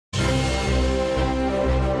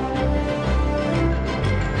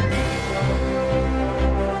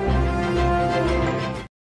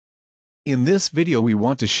In this video we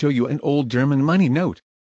want to show you an old German money note.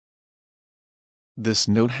 This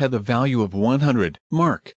note had the value of 100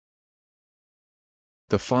 mark.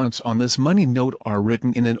 The fonts on this money note are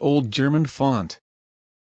written in an old German font.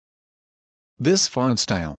 This font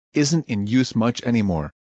style isn't in use much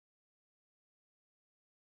anymore.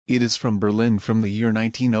 It is from Berlin from the year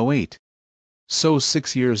 1908. So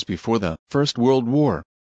 6 years before the First World War.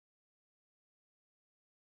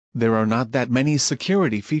 There are not that many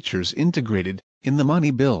security features integrated in the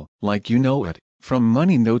money bill, like you know it from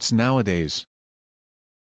money notes nowadays.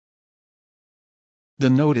 The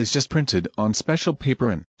note is just printed on special paper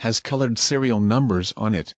and has colored serial numbers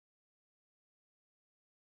on it.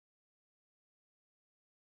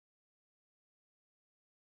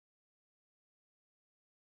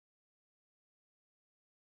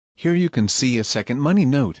 Here you can see a second money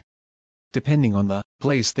note. Depending on the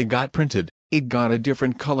place they got printed, it got a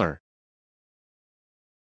different color.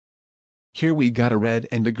 Here we got a red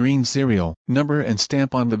and a green serial number and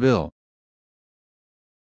stamp on the bill.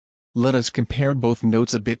 Let us compare both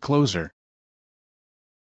notes a bit closer.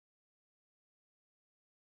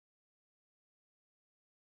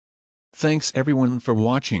 Thanks everyone for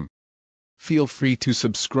watching. Feel free to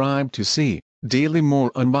subscribe to see daily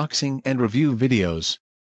more unboxing and review videos.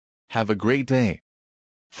 Have a great day.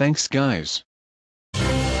 Thanks guys.